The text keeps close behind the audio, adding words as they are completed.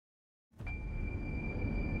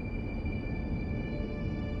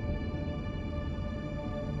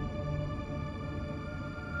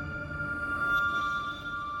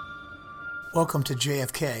Welcome to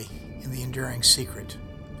JFK and the Enduring Secret.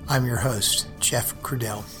 I'm your host, Jeff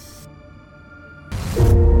Crudell.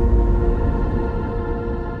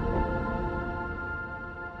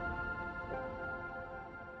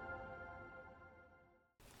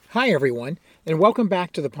 Hi, everyone, and welcome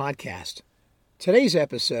back to the podcast. Today's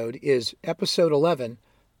episode is Episode 11,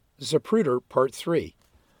 Zapruder Part 3.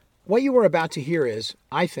 What you are about to hear is,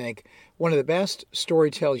 I think, one of the best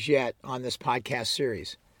storytells yet on this podcast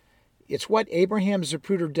series. It's what Abraham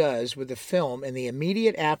Zapruder does with the film in the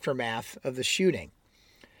immediate aftermath of the shooting.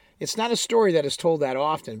 It's not a story that is told that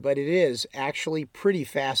often, but it is actually pretty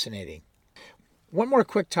fascinating. One more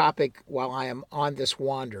quick topic while I am on this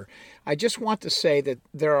wander. I just want to say that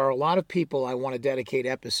there are a lot of people I want to dedicate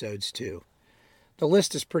episodes to. The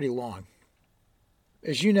list is pretty long.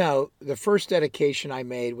 As you know, the first dedication I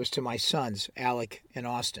made was to my sons, Alec and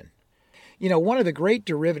Austin. One of the great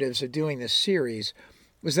derivatives of doing this series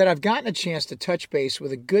was that I've gotten a chance to touch base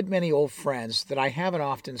with a good many old friends that I haven't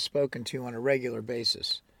often spoken to on a regular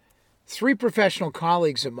basis. 3 professional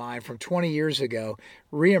colleagues of mine from 20 years ago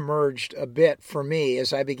reemerged a bit for me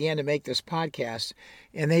as I began to make this podcast,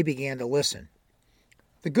 and they began to listen.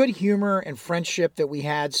 The good humor and friendship that we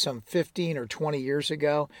had some 15 or 20 years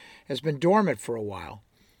ago has been dormant for a while.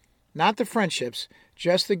 Not the friendships,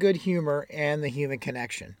 just the good humor and the human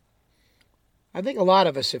connection. I think a lot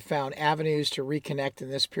of us have found avenues to reconnect in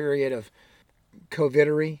this period of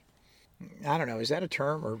COVIDery. I don't know, is that a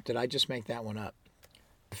term or did I just make that one up?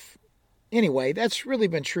 Anyway, that's really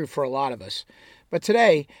been true for a lot of us. But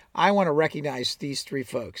today, I want to recognize these 3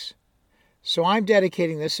 folks. So I'm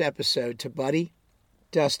dedicating this episode to Buddy,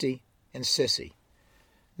 Dusty, and Sissy.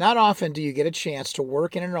 Not often do you get a chance to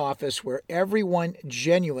work in an office where everyone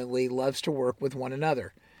genuinely loves to work with one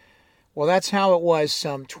another. Well, that's how it was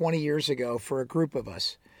some 20 years ago for a group of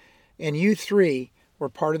us. And you 3 were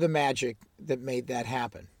part of the magic that made that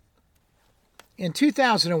happen. In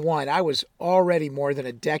 2001, I was already more than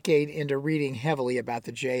a decade into reading heavily about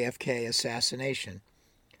the JFK assassination.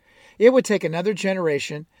 It would take another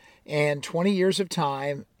generation and 20 years of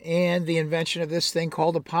time and the invention of this thing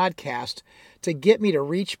called a podcast to get me to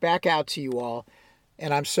reach back out to you all,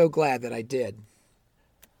 and I'm so glad that I did.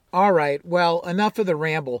 All right, well, enough of the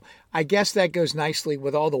ramble. I guess that goes nicely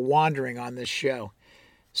with all the wandering on this show.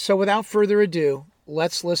 So without further ado,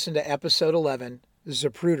 let's listen to Episode 11,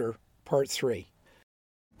 Zapruder, Part 3.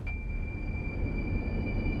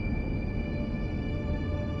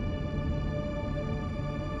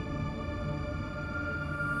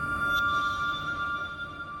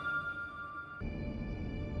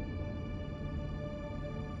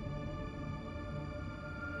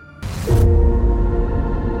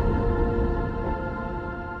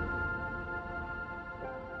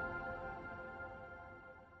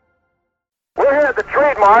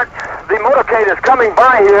 Trademark. The motorcade is coming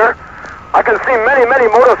by here. I can see many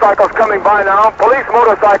motorcycles coming by now, police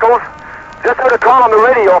motorcycles. Just heard a call on the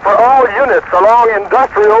radio for all units along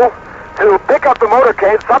Industrial to pick up the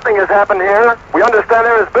motorcade. Something has happened here. We understand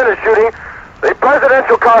there has been a shooting. The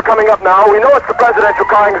presidential car coming up now. We know it's the presidential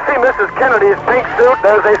car. You can see Mrs. Kennedy's pink suit.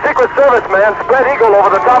 There's a Secret Service man, spread eagle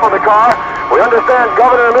over the top of the car. We understand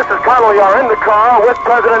Governor and Mrs. Connolly are in the car with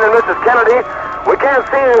President and Mrs. Kennedy. We can't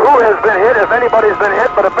see who has been hit, if anybody's been hit,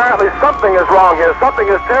 but apparently something is wrong here. Something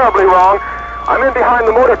is terribly wrong. I'm in behind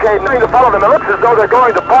the motorcade, trying to follow them. It looks as though they're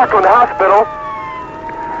going to Parkland Hospital.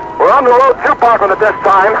 We're on the road to Parkland at this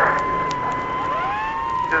time.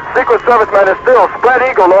 The Secret Service man is still spread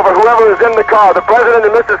eagle over whoever is in the car, the President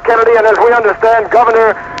and Mrs. Kennedy, and as we understand,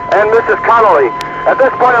 Governor and Mrs. Connolly. At this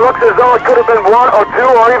point, it looks as though it could have been 1 or 2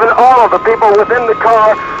 or even all of the people within the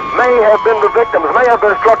car may have been the victims, may have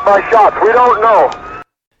been struck by shots. We don't know.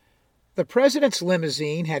 The president's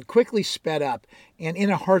limousine had quickly sped up, and in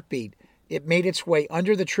a heartbeat, it made its way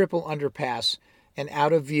under the triple underpass and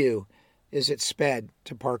out of view as it sped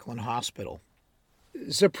to Parkland Hospital.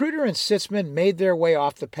 Zapruder and Sitzman made their way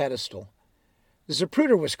off the pedestal.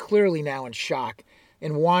 Zapruder was clearly now in shock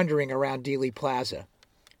and wandering around Dealey Plaza.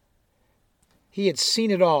 He had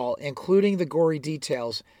seen it all, including the gory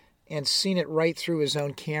details, and seen it right through his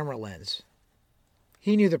own camera lens.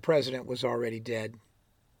 He knew the president was already dead,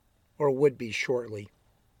 or would be shortly.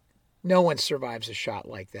 No one survives a shot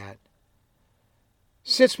like that.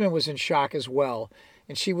 Sitzman was in shock as well,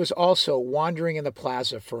 and she was also wandering in the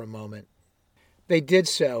plaza for a moment. They did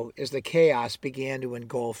so as the chaos began to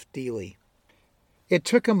engulf Dealey. It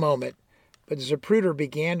took a moment, but Zapruder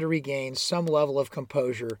began to regain some level of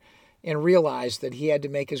composure and realized that he had to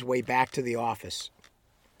make his way back to the office.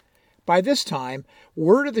 By this time,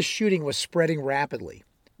 word of the shooting was spreading rapidly.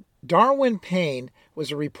 Darwin Payne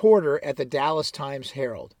was a reporter at the Dallas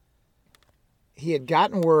Times-Herald. he had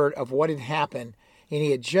gotten word of what had happened, and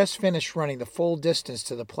he had just finished running the full distance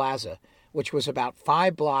to the plaza, which was about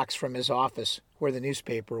 5 blocks from his office where the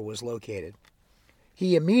newspaper was located.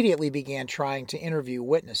 He immediately began trying to interview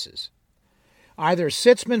witnesses. Either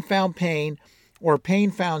Sitzman found Payne or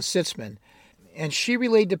Payne found Sitzman, and she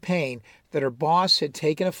relayed to Payne that her boss had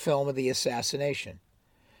taken a film of the assassination.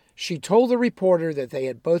 She told the reporter that they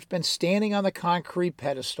had both been standing on the concrete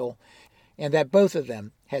pedestal and that both of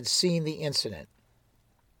them had seen the incident.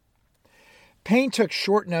 Payne took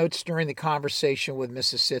short notes during the conversation with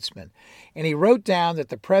Mrs. Sitzman, and he wrote down that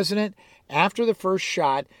the president, after the first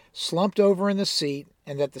shot, slumped over in the seat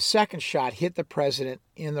and that the second shot hit the president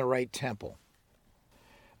in the right temple.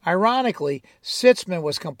 Ironically, Sitzman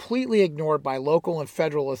was completely ignored by local and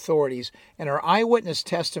federal authorities, and her eyewitness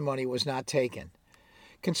testimony was not taken.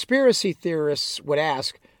 Conspiracy theorists would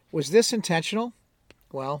ask, was this intentional?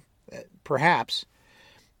 Well, perhaps.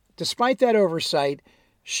 Despite that oversight,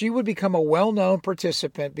 she would become a well-known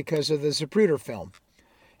participant because of the Zapruder film.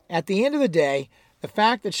 At the end of the day, the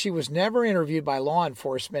fact that she was never interviewed by law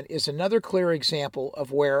enforcement is another clear example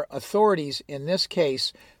of where authorities in this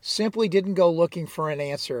case simply didn't go looking for an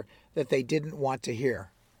answer that they didn't want to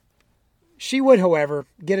hear. She would, however,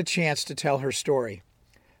 get a chance to tell her story.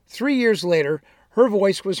 3 years later, her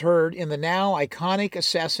voice was heard in the now iconic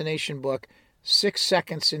assassination book 6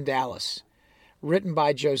 Seconds in Dallas, written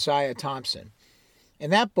by Josiah Thompson.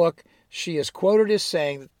 In that book, she is quoted as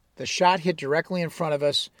saying, "The shot hit directly in front of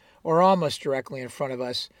us, or almost directly in front of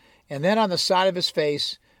us, and then on the side of his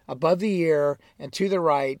face, above the ear, and to the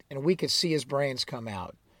right, and we could see his brains come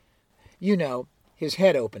out. You know, his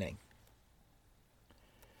head opening."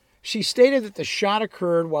 She stated that the shot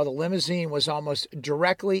occurred while the limousine was almost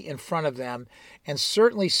directly in front of them, and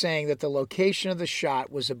certainly saying that the location of the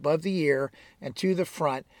shot was above the ear and to the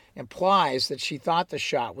front implies that she thought the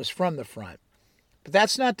shot was from the front. But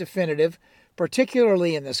that's not definitive,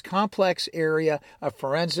 particularly in this complex area of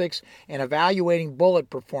forensics and evaluating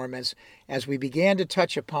bullet performance, as we began to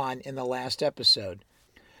touch upon in the last episode.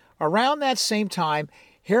 Around that same time,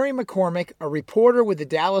 Harry McCormick, a reporter with the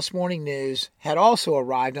Dallas Morning News, had also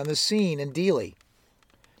arrived on the scene in Dealey.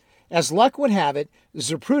 As luck would have it,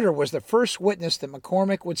 Zapruder was the first witness that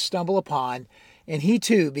McCormick would stumble upon, and he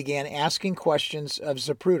too began asking questions of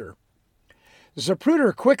Zapruder.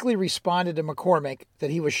 Zapruder quickly responded to McCormick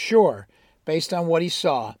that he was sure, based on what he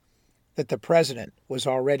saw, that the president was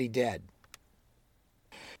already dead.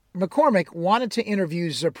 McCormick wanted to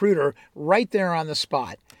interview Zapruder right there on the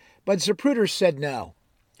spot, but Zapruder said no.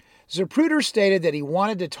 Zapruder stated that he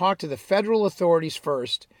wanted to talk to the federal authorities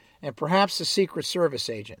first, and perhaps the Secret Service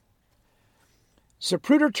agent.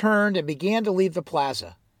 Zapruder turned and began to leave the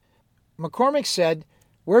plaza. McCormick said,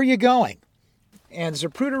 "Where are you going?" And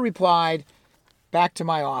Zapruder replied, "Back to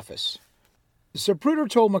my office." Zapruder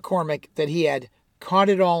told McCormick that he had caught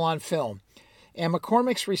it all on film, and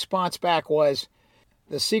McCormick's response back was,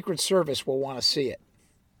 "The Secret Service will want to see it."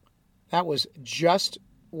 That was just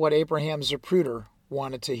what Abraham Zapruder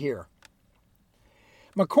wanted to hear.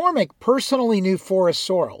 McCormick personally knew Forrest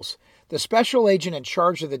Sorrells, the special agent in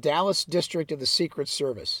charge of the Dallas district of the Secret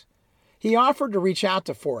Service. He offered to reach out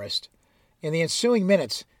to Forrest. In the ensuing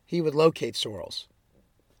minutes, he would locate Sorrells.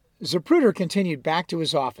 Zapruder continued back to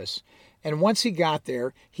his office, and once he got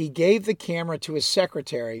there, he gave the camera to his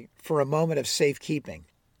secretary for a moment of safekeeping.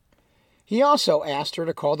 He also asked her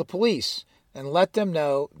to call the police and let them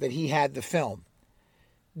know that he had the film.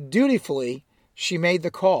 Dutifully, she made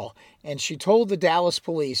the call, and she told the Dallas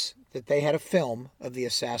police that they had a film of the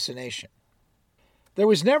assassination. There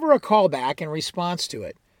was never a callback in response to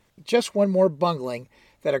it, just one more bungling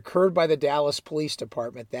that occurred by the Dallas Police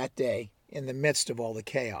Department that day in the midst of all the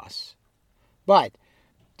chaos. But,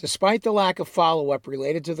 despite the lack of follow-up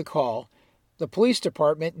related to the call, the police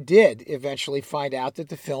department did eventually find out that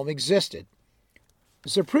the film existed.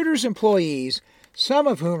 Zapruder's employees, some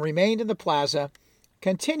of whom remained in the plaza,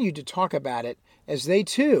 continued to talk about it as they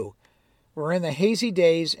too were in the hazy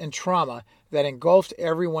days and trauma that engulfed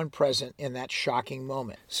everyone present in that shocking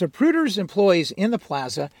moment. Zapruder's employees in the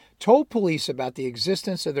plaza told police about the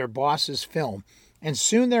existence of their boss's film, and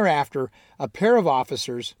soon thereafter, a pair of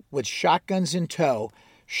officers with shotguns in tow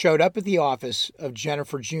showed up at the office of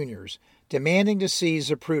Jennifer Juniors, demanding to see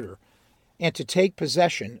Zapruder and to take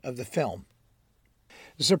possession of the film.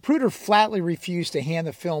 Zapruder flatly refused to hand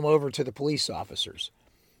the film over to the police officers.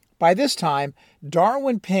 By this time,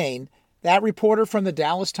 Darwin Payne, that reporter from the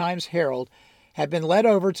Dallas Times-Herald, had been led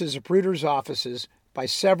over to Zapruder's offices by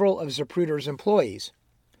several of Zapruder's employees.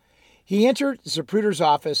 He entered Zapruder's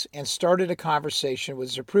office and started a conversation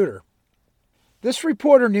with Zapruder. This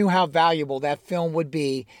reporter knew how valuable that film would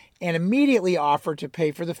be and immediately offered to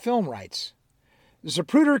pay for the film rights.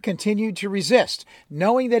 Zapruder continued to resist,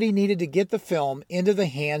 knowing that he needed to get the film into the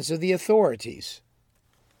hands of the authorities.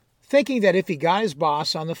 Thinking that if he got his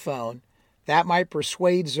boss on the phone, that might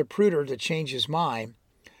persuade Zapruder to change his mind,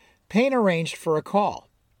 Payne arranged for a call.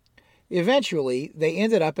 Eventually, they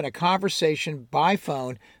ended up in a conversation by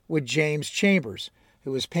phone with James Chambers,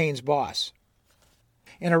 who was Payne's boss.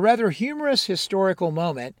 In a rather humorous historical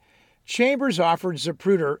moment, Chambers offered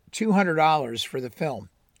Zapruder $200 for the film.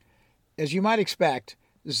 As you might expect,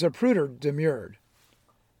 Zapruder demurred.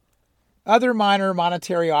 Other minor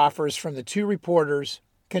monetary offers from the two reporters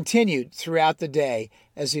continued throughout the day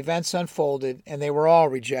as events unfolded, and they were all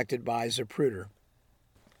rejected by Zapruder.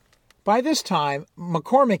 By this time,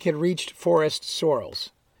 McCormick had reached Forrest Sorrells.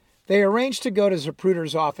 They arranged to go to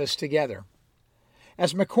Zapruder's office together.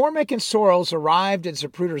 As McCormick and Sorrells arrived at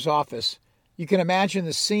Zapruder's office, you can imagine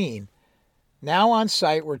the scene. Now on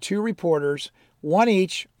site were two reporters, one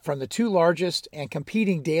each from the two largest and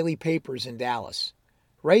competing daily papers in Dallas.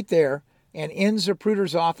 Right there, and in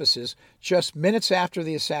Zapruder's offices just minutes after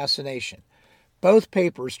the assassination. Both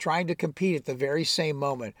papers trying to compete at the very same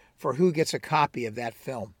moment for who gets a copy of that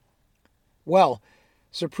film. Well,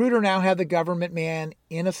 Zapruder now had the government man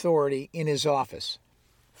in authority in his office,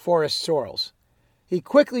 Forrest Sorrells. He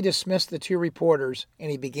quickly dismissed the two reporters and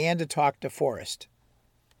he began to talk to Forrest.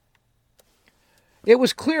 It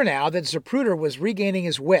was clear now that Zapruder was regaining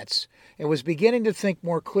his wits and was beginning to think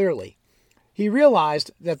more clearly. He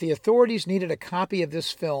realized that the authorities needed a copy of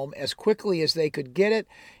this film as quickly as they could get it,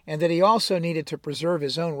 and that he also needed to preserve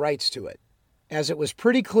his own rights to it, as it was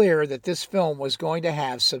pretty clear that this film was going to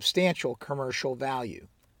have substantial commercial value.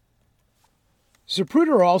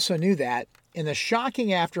 Zapruder also knew that, in the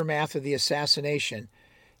shocking aftermath of the assassination,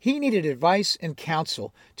 he needed advice and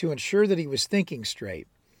counsel to ensure that he was thinking straight,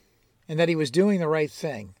 and that he was doing the right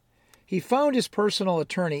thing. He phoned his personal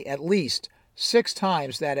attorney at least 6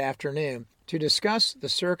 times that afternoon to discuss the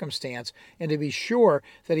circumstance and to be sure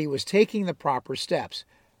that he was taking the proper steps.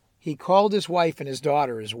 He called his wife and his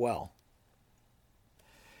daughter as well.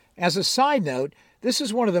 As a side note, this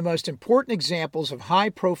is one of the most important examples of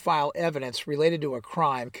high-profile evidence related to a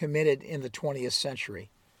crime committed in the 20th century.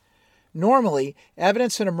 Normally,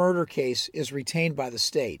 evidence in a murder case is retained by the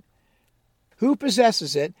state. Who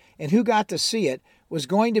possesses it and who got to see it was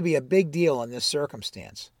going to be a big deal in this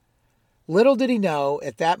circumstance. Little did he know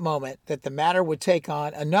at that moment that the matter would take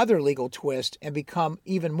on another legal twist and become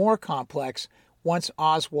even more complex once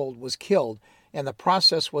Oswald was killed and the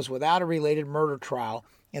process was without a related murder trial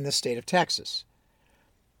in the state of Texas.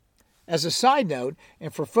 As a side note,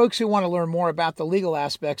 and for folks who want to learn more about the legal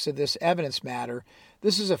aspects of this evidence matter,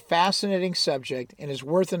 this is a fascinating subject and is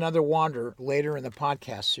worth another wander later in the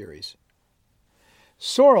podcast series.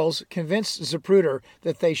 Sorrells convinced Zapruder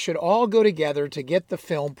that they should all go together to get the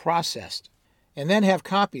film processed, and then have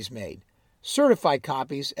copies made, certified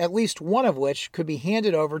copies, at least one of which could be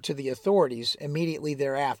handed over to the authorities immediately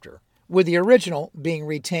thereafter, with the original being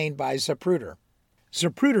retained by Zapruder.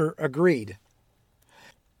 Zapruder agreed.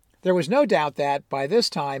 There was no doubt that, by this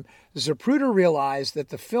time, Zapruder realized that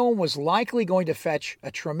the film was likely going to fetch a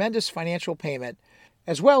tremendous financial payment,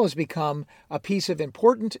 as well as become a piece of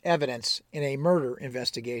important evidence in a murder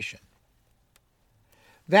investigation.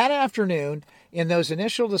 That afternoon, in those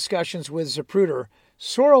initial discussions with Zapruder,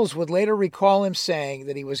 Sorrells would later recall him saying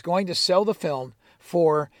that he was going to sell the film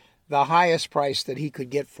for the highest price that he could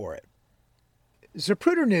get for it.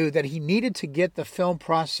 Zapruder knew that he needed to get the film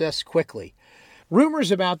processed quickly.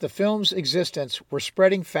 Rumors about the film's existence were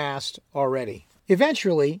spreading fast already.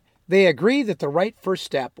 Eventually, they agreed that the right first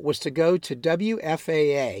step was to go to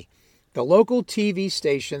WFAA, the local TV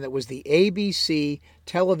station that was the ABC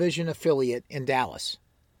television affiliate in Dallas.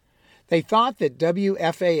 They thought that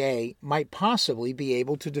WFAA might possibly be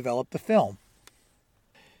able to develop the film.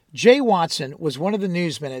 Jay Watson was one of the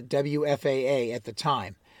newsmen at WFAA at the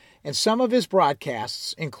time, and some of his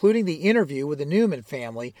broadcasts, including the interview with the Newman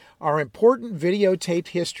family, are important videotaped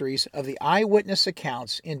histories of the eyewitness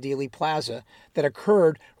accounts in Dealey Plaza that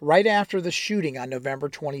occurred right after the shooting on November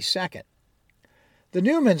 22nd. The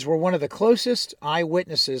Newmans were one of the closest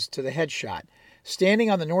eyewitnesses to the headshot,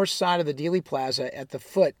 standing on the north side of the Dealey Plaza at the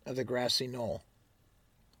foot of the grassy knoll.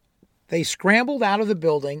 They scrambled out of the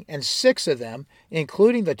building, and 6 of them,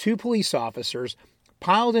 including the 2 police officers,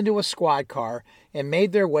 piled into a squad car and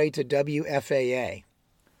made their way to WFAA.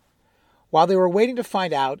 While they were waiting to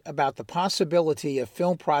find out about the possibility of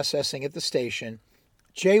film processing at the station,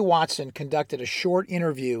 Jay Watson conducted a short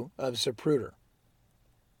interview of Zapruder.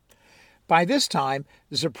 By this time,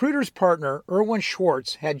 Zapruder's partner, Erwin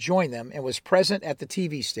Schwartz, had joined them and was present at the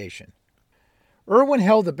TV station. Erwin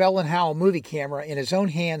held the Bell and Howell movie camera in his own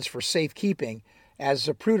hands for safekeeping as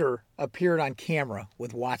Zapruder appeared on camera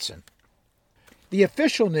with Watson. The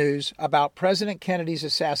official news about President Kennedy's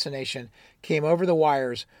assassination came over the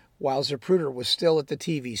wires while Zapruder was still at the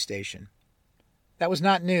TV station. That was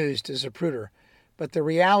not news to Zapruder, but the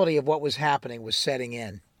reality of what was happening was setting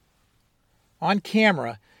in. On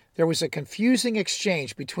camera, there was a confusing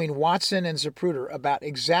exchange between Watson and Zapruder about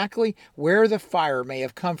exactly where the fire may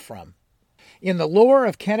have come from. In the lore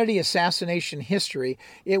of Kennedy assassination history,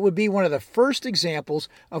 it would be one of the first examples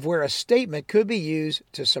of where a statement could be used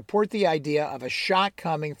to support the idea of a shot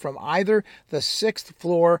coming from either the 6th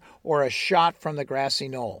floor or a shot from the grassy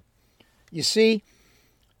knoll. You see,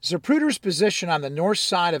 Zapruder's position on the north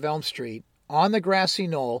side of Elm Street, on the grassy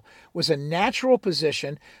knoll, was a natural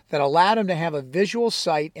position that allowed him to have a visual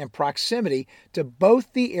sight and proximity to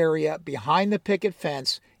both the area behind the picket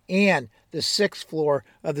fence and the 6th floor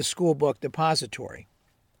of the school book depository.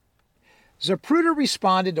 Zapruder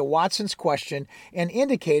responded to Watson's question and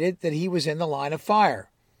indicated that he was in the line of fire.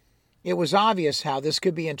 It was obvious how this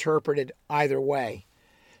could be interpreted either way.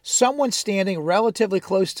 Someone standing relatively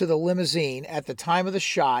close to the limousine at the time of the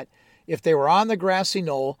shot, if they were on the grassy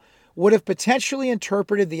knoll, would have potentially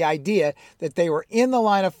interpreted the idea that they were in the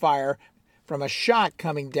line of fire from a shot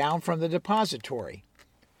coming down from the depository.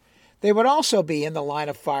 They would also be in the line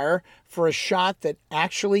of fire for a shot that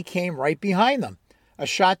actually came right behind them, a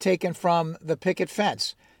shot taken from the picket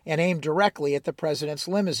fence and aimed directly at the president's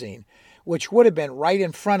limousine, which would have been right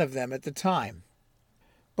in front of them at the time.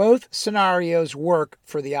 Both scenarios work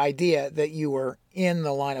for the idea that you were in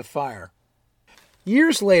the line of fire.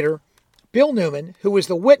 Years later, Bill Newman, who was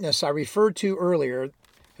the witness I referred to earlier,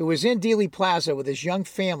 who was in Dealey Plaza with his young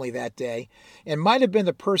family that day, and might have been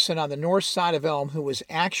the person on the north side of Elm who was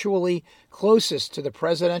actually closest to the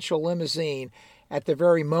presidential limousine at the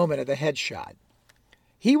very moment of the headshot.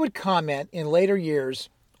 He would comment in later years,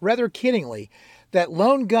 rather kiddingly, that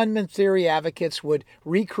lone gunman theory advocates would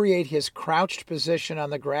recreate his crouched position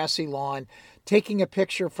on the grassy lawn, taking a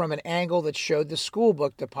picture from an angle that showed the school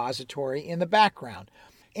book depository in the background.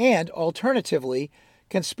 And, alternatively,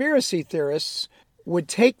 conspiracy theorists would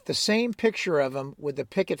take the same picture of him with the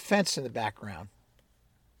picket fence in the background.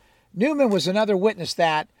 Newman was another witness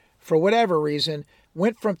that, for whatever reason,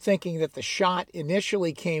 went from thinking that the shot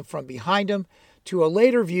initially came from behind him to a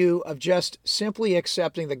later view of just simply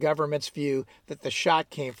accepting the government's view that the shot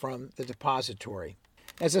came from the depository.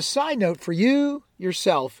 As a side note for you,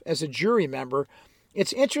 yourself, as a jury member,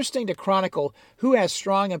 it's interesting to chronicle who has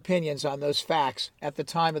strong opinions on those facts at the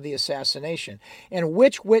time of the assassination and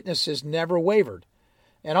which witnesses never wavered,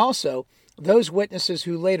 and also those witnesses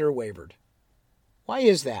who later wavered. Why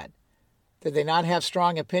is that? Did they not have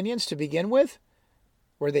strong opinions to begin with?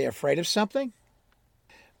 Were they afraid of something?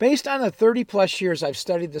 Based on the 30-plus years I've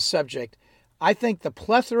studied the subject, I think the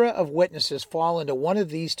plethora of witnesses fall into one of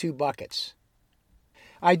these two buckets.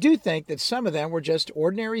 I do think that some of them were just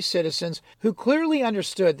ordinary citizens who clearly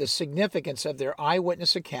understood the significance of their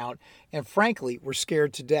eyewitness account and frankly were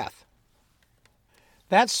scared to death.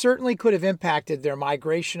 That certainly could have impacted their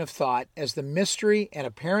migration of thought as the mystery and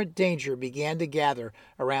apparent danger began to gather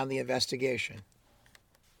around the investigation.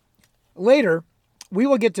 Later, we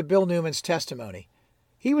will get to Bill Newman's testimony.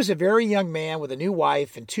 He was a very young man with a new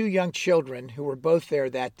wife and 2 young children who were both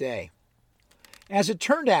there that day. As it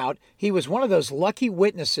turned out, he was one of those lucky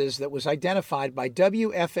witnesses that was identified by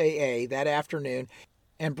WFAA that afternoon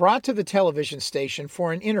and brought to the television station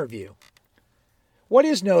for an interview. What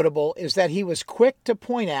is notable is that he was quick to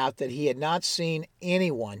point out that he had not seen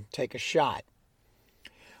anyone take a shot.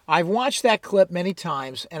 I've watched that clip many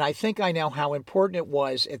times, and I think I know how important it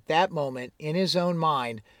was at that moment in his own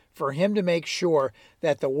mind for him to make sure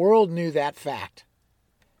that the world knew that fact.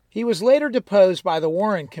 He was later deposed by the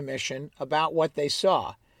Warren Commission about what they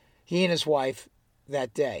saw, he and his wife,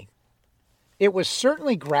 that day. It was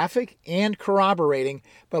certainly graphic and corroborating,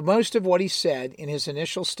 but most of what he said in his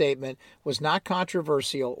initial statement was not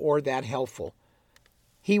controversial or that helpful.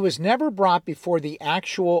 He was never brought before the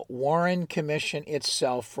actual Warren Commission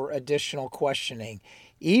itself for additional questioning,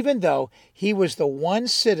 even though he was the one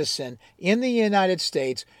citizen in the United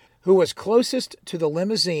States who was closest to the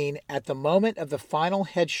limousine at the moment of the final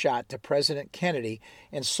headshot to President Kennedy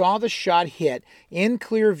and saw the shot hit in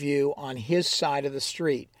clear view on his side of the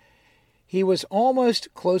street. He was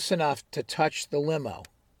almost close enough to touch the limo.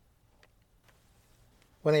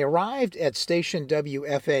 When they arrived at station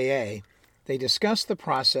WFAA, they discussed the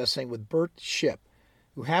processing with Bert Shipp,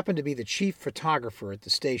 who happened to be the chief photographer at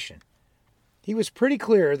the station. He was pretty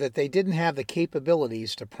clear that they didn't have the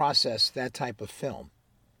capabilities to process that type of film.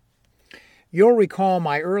 You'll recall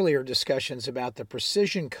my earlier discussions about the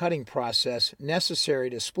precision cutting process necessary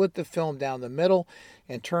to split the film down the middle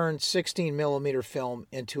and turn 16mm film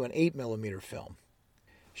into an 8mm film.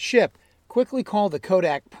 Shipp quickly called the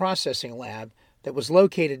Kodak processing lab that was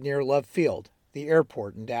located near Love Field, the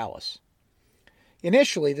airport in Dallas.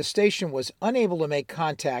 Initially, the station was unable to make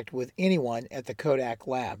contact with anyone at the Kodak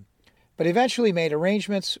lab, but eventually made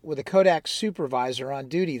arrangements with a Kodak supervisor on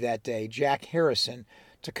duty that day, Jack Harrison,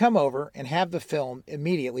 to come over and have the film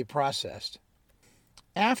immediately processed.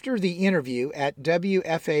 After the interview at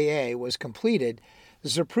WFAA was completed,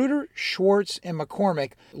 Zapruder, Schwartz, and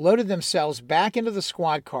McCormick loaded themselves back into the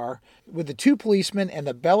squad car with the two policemen and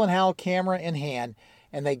the Bell & Howell camera in hand,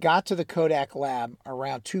 and they got to the Kodak lab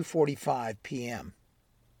around 2:45 p.m.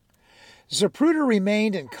 Zapruder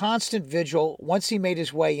remained in constant vigil once he made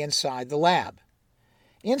his way inside the lab.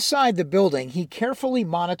 Inside the building, he carefully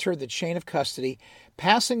monitored the chain of custody,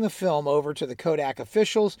 passing the film over to the Kodak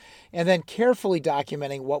officials and then carefully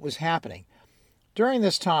documenting what was happening. During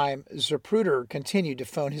this time, Zapruder continued to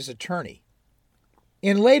phone his attorney.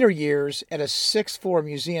 In later years, at a sixth-floor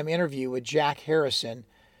museum interview with Jack Harrison,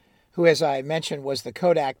 who, as I mentioned, was the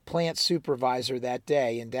Kodak plant supervisor that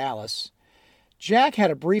day in Dallas, Jack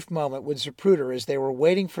had a brief moment with Zapruder as they were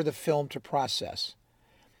waiting for the film to process.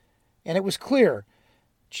 And it was clear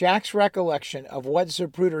Jack's recollection of what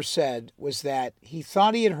Zapruder said was that he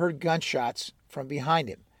thought he had heard gunshots from behind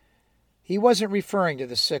him. He wasn't referring to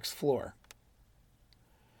the sixth floor.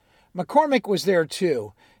 McCormick was there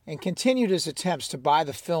too and continued his attempts to buy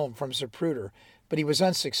the film from Zapruder, but he was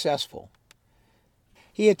unsuccessful.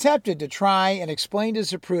 He attempted to try and explain to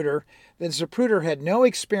Zapruder that Zapruder had no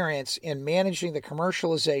experience in managing the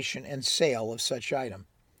commercialization and sale of such item.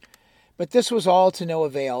 But this was all to no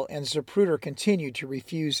avail, and Zapruder continued to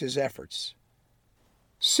refuse his efforts.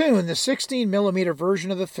 Soon, the 16mm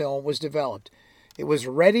version of the film was developed. It was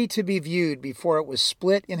ready to be viewed before it was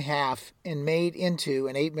split in half and made into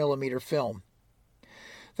an 8mm film.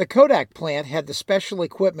 The Kodak plant had the special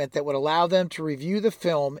equipment that would allow them to review the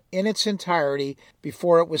film in its entirety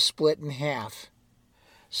before it was split in half.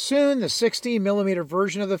 Soon, the 16mm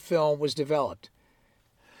version of the film was developed.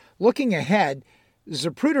 Looking ahead,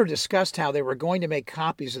 Zapruder discussed how they were going to make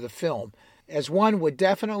copies of the film, as one would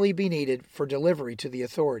definitely be needed for delivery to the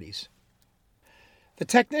authorities. The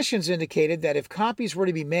technicians indicated that if copies were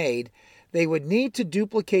to be made, they would need to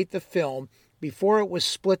duplicate the film before it was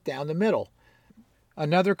split down the middle.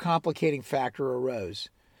 Another complicating factor arose.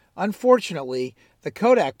 Unfortunately, the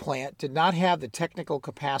Kodak plant did not have the technical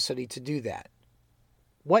capacity to do that.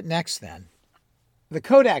 What next then? The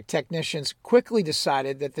Kodak technicians quickly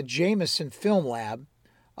decided that the Jameson Film Lab,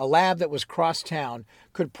 a lab that was cross town,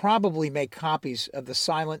 could probably make copies of the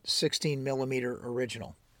silent 16mm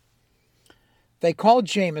original. They called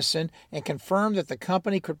Jameson and confirmed that the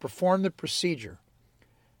company could perform the procedure.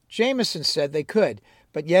 Jameson said they could,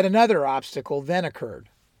 but yet another obstacle then occurred.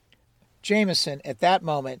 Jameson, at that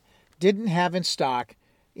moment, didn't have in stock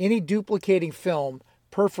any duplicating film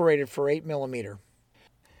perforated for 8mm.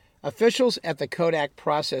 Officials at the Kodak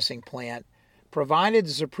processing plant provided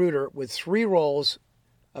Zapruder with 3 rolls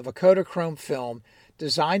of a Kodachrome film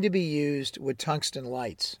designed to be used with tungsten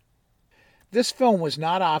lights. This film was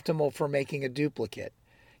not optimal for making a duplicate.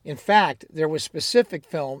 In fact, there was specific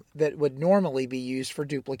film that would normally be used for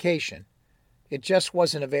duplication. It just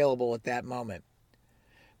wasn't available at that moment.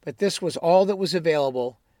 But this was all that was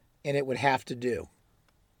available, and it would have to do.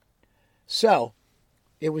 So,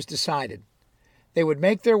 it was decided. They would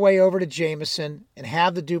make their way over to Jameson and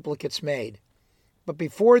have the duplicates made. But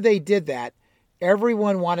before they did that,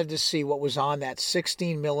 everyone wanted to see what was on that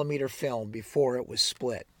 16mm film before it was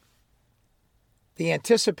split. The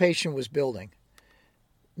anticipation was building.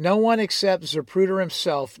 No one except Zapruder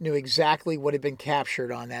himself knew exactly what had been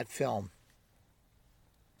captured on that film.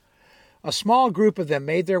 A small group of them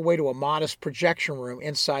made their way to a modest projection room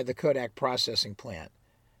inside the Kodak processing plant.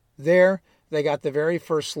 There, they got the very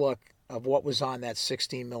first look of what was on that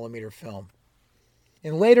 16mm film.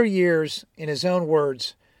 In later years, in his own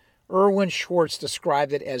words, Erwin Schwartz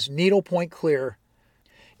described it as needlepoint clear,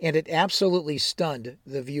 and it absolutely stunned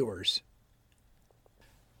the viewers.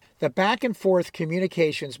 The back-and-forth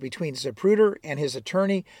communications between Zapruder and his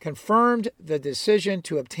attorney confirmed the decision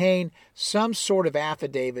to obtain some sort of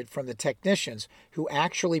affidavit from the technicians who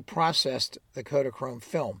actually processed the Kodachrome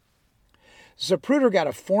film. Zapruder got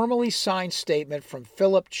a formally signed statement from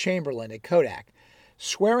Philip Chamberlain at Kodak,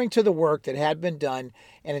 swearing to the work that had been done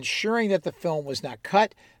and ensuring that the film was not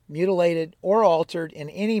cut, mutilated, or altered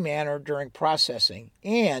in any manner during processing,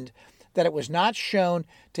 and that it was not shown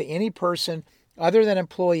to any person other than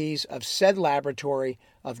employees of said laboratory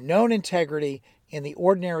of known integrity in the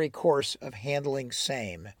ordinary course of handling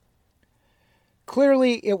same.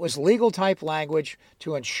 Clearly, it was legal type language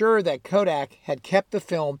to ensure that Kodak had kept the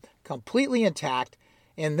film completely intact,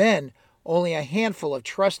 and then only a handful of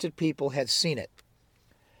trusted people had seen it.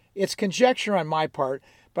 It's conjecture on my part,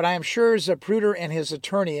 but I am sure Zapruder and his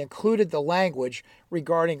attorney included the language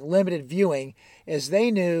regarding limited viewing, as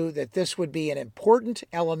they knew that this would be an important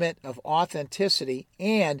element of authenticity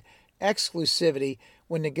and exclusivity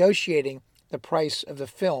when negotiating the price of the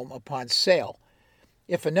film upon sale.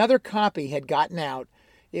 If another copy had gotten out,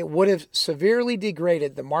 it would have severely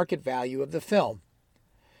degraded the market value of the film.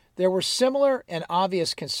 There were similar and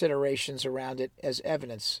obvious considerations around it as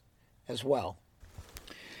evidence as well.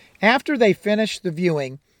 After they finished the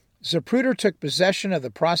viewing, Zapruder took possession of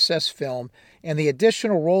the processed film and the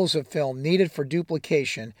additional rolls of film needed for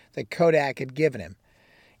duplication that Kodak had given him,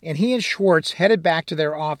 and he and Schwartz headed back to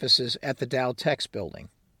their offices at the Dow Tex building.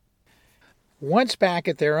 Once back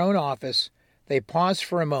at their own office, they paused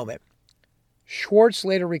for a moment. Schwartz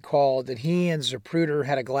later recalled that he and Zapruder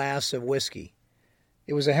had a glass of whiskey.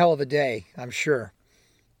 It was a hell of a day, I'm sure,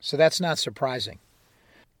 so that's not surprising.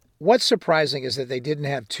 What's surprising is that they didn't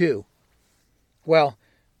have two. Well,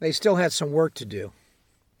 they still had some work to do.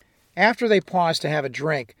 After they paused to have a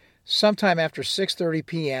drink, sometime after 6:30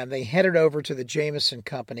 p.m., they headed over to the Jameson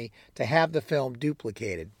Company to have the film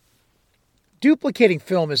duplicated. Duplicating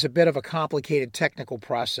film is a bit of a complicated technical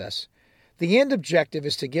process. The end objective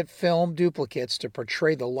is to get film duplicates to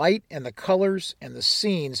portray the light and the colors and the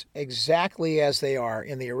scenes exactly as they are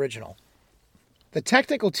in the original. The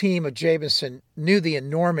technical team of Jameson knew the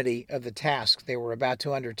enormity of the task they were about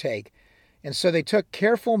to undertake, and so they took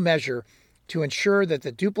careful measure to ensure that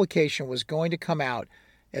the duplication was going to come out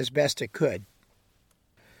as best it could.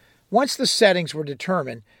 Once the settings were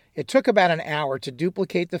determined, it took about an hour to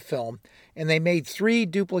duplicate the film, and they made 3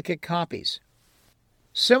 duplicate copies.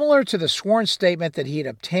 Similar to the sworn statement that he had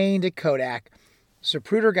obtained at Kodak,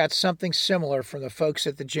 Zapruder got something similar from the folks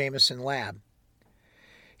at the Jameson lab.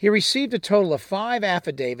 He received a total of 5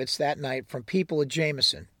 affidavits that night from people at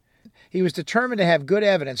Jameson. He was determined to have good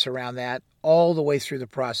evidence around that all the way through the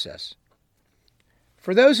process.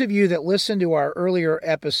 For those of you that listened to our earlier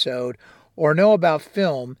episode or know about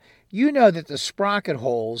film, you know that the sprocket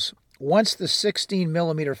holes, once the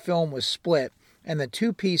 16mm film was split and the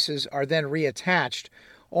 2 pieces are then reattached,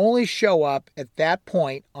 only show up at that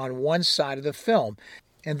point on one side of the film,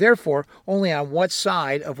 and therefore only on what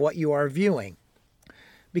side of what you are viewing.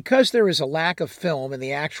 Because there is a lack of film in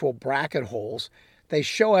the actual bracket holes, they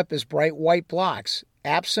show up as bright white blocks,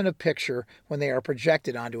 absent of picture when they are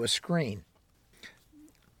projected onto a screen.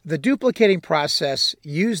 The duplicating process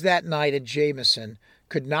used that night at Jameson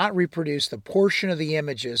could not reproduce the portion of the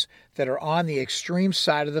images that are on the extreme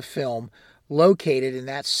side of the film located in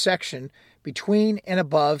that section between and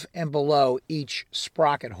above and below each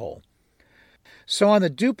sprocket hole. So on the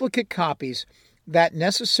duplicate copies, that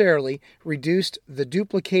necessarily reduced the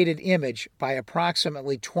duplicated image by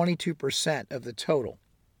approximately 22% of the total.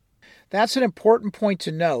 That's an important point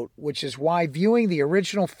to note, which is why viewing the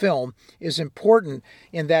original film is important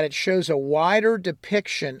in that it shows a wider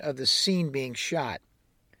depiction of the scene being shot.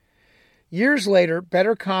 Years later,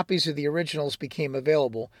 better copies of the originals became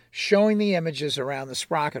available, showing the images around the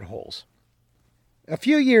sprocket holes. A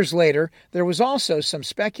few years later, there was also some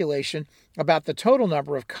speculation about the total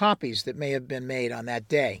number of copies that may have been made on that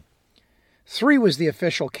day. 3 was the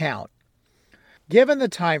official count. Given the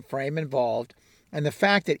time frame involved and the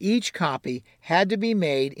fact that each copy had to be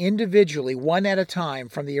made individually one at a time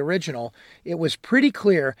from the original, it was pretty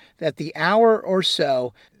clear that the hour or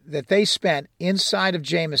so that they spent inside of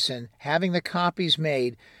Jameson having the copies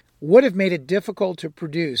made would have made it difficult to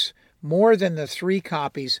produce more than the 3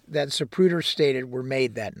 copies that Zapruder stated were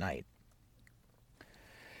made that night.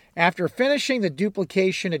 After finishing the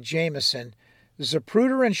duplication at Jameson,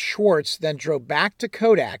 Zapruder and Schwartz then drove back to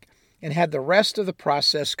Kodak and had the rest of the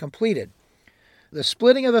process completed. The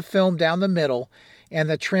splitting of the film down the middle and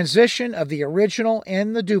the transition of the original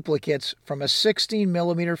and the duplicates from a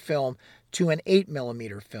 16mm film to an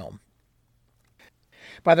 8mm film.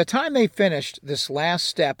 By the time they finished this last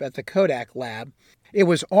step at the Kodak lab, it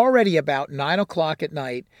was already about 9 o'clock at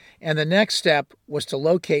night, and the next step was to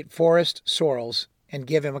locate Forrest Sorrells and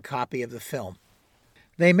give him a copy of the film.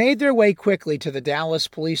 They made their way quickly to the Dallas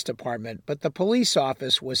Police Department, but the police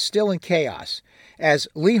office was still in chaos, as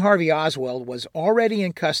Lee Harvey Oswald was already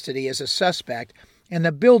in custody as a suspect, and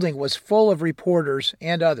the building was full of reporters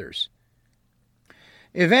and others.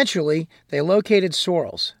 Eventually, they located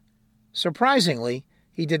Sorrells. Surprisingly,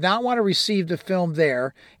 He did not want to receive the film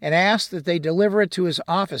there and asked that they deliver it to his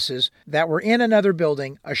offices that were in another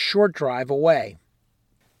building a short drive away.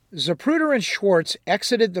 Zapruder and Schwartz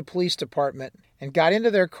exited the police department and got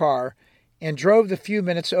into their car and drove the few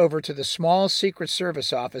minutes over to the small Secret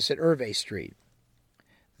Service office at Hervey Street.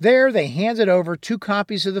 There, they handed over 2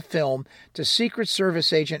 copies of the film to Secret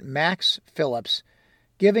Service agent Max Phillips,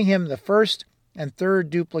 giving him the first and third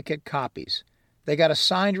duplicate copies. They got a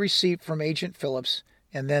signed receipt from Agent Phillips,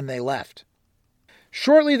 and then they left.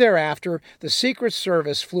 Shortly thereafter, the Secret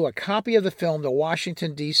Service flew a copy of the film to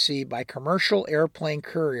Washington, D.C. by commercial airplane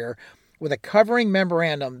courier with a covering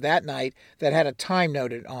memorandum that night that had a time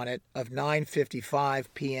noted on it of 9:55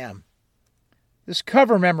 p.m. This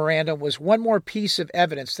cover memorandum was one more piece of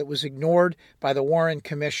evidence that was ignored by the Warren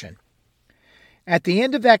Commission. At the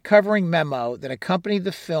end of that covering memo that accompanied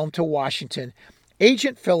the film to Washington,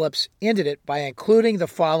 Agent Phillips ended it by including the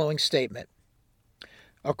following statement.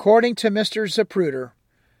 According to Mr. Zapruder,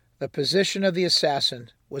 the position of the assassin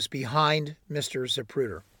was behind Mr.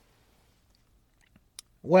 Zapruder.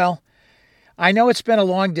 Well, I know it's been a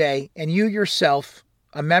long day, and you yourself,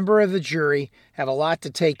 a member of the jury, have a lot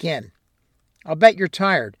to take in. I'll bet you're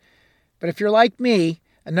tired, but if you're like me,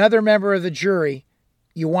 another member of the jury,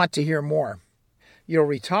 you want to hear more. You'll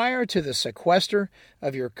retire to the sequester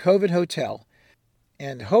of your COVID hotel,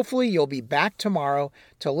 and hopefully you'll be back tomorrow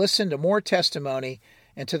to listen to more testimony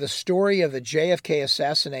and to the story of the JFK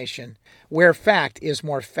assassination, where fact is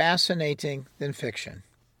more fascinating than fiction.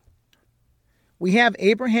 We have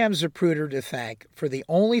Abraham Zapruder to thank for the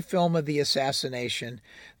only film of the assassination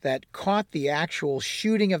that caught the actual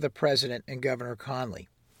shooting of the president and Governor Conley.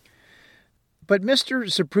 But Mr.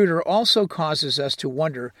 Zapruder also causes us to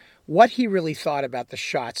wonder what he really thought about the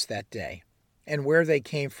shots that day and where they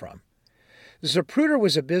came from. Zapruder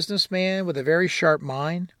was a businessman with a very sharp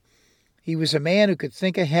mind. He was a man who could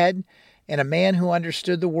think ahead and a man who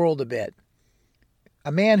understood the world a bit.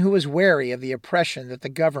 A man who was wary of the oppression that the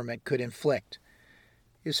government could inflict.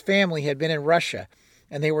 His family had been in Russia,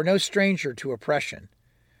 and they were no stranger to oppression.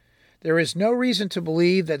 There is no reason to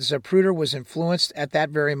believe that Zapruder was influenced at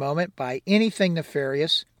that very moment by anything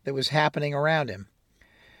nefarious that was happening around him.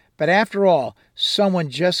 But after all,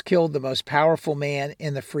 someone just killed the most powerful man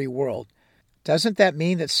in the free world. Doesn't that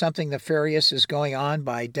mean that something nefarious is going on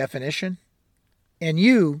by definition? And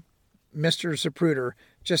you, Mr. Zapruder,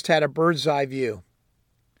 just had a bird's eye view.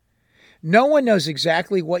 No one knows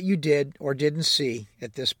exactly what you did or didn't see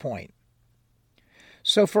at this point.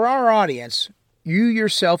 So for our audience, you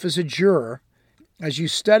yourself as a juror, as you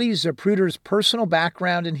study Zapruder's personal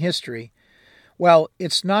background and history, well,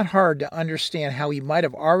 it's not hard to understand how he might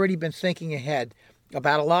have already been thinking ahead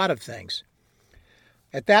about a lot of things.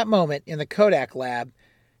 At that moment in the Kodak lab,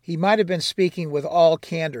 he might have been speaking with all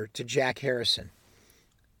candor to Jack Harrison.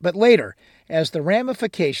 But later, as the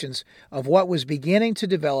ramifications of what was beginning to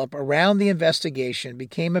develop around the investigation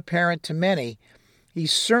became apparent to many, he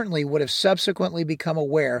certainly would have subsequently become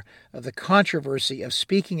aware of the controversy of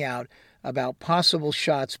speaking out about possible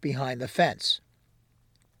shots behind the fence.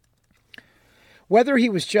 Whether he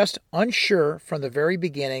was just unsure from the very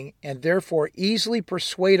beginning and therefore easily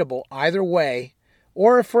persuadable either way,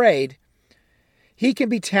 or afraid, he can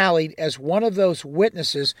be tallied as one of those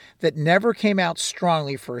witnesses that never came out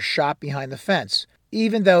strongly for a shot behind the fence,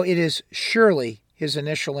 even though it is surely his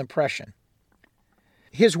initial impression.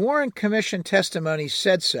 His Warren Commission testimony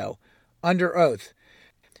said so, under oath,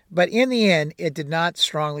 but in the end it did not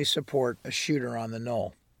strongly support a shooter on the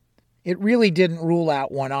knoll. It really didn't rule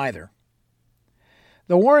out one either.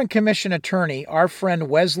 The Warren Commission attorney, our friend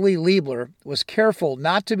Wesley Liebler, was careful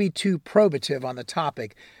not to be too probative on the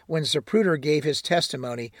topic when Zapruder gave his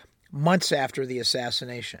testimony months after the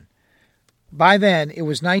assassination. By then, it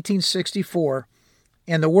was 1964,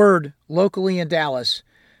 and the word locally in Dallas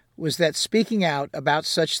was that speaking out about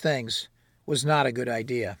such things was not a good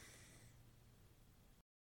idea.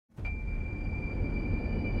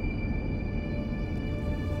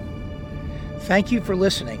 Thank you for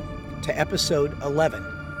listening to episode 11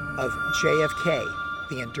 of JFK,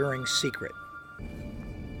 The Enduring Secret.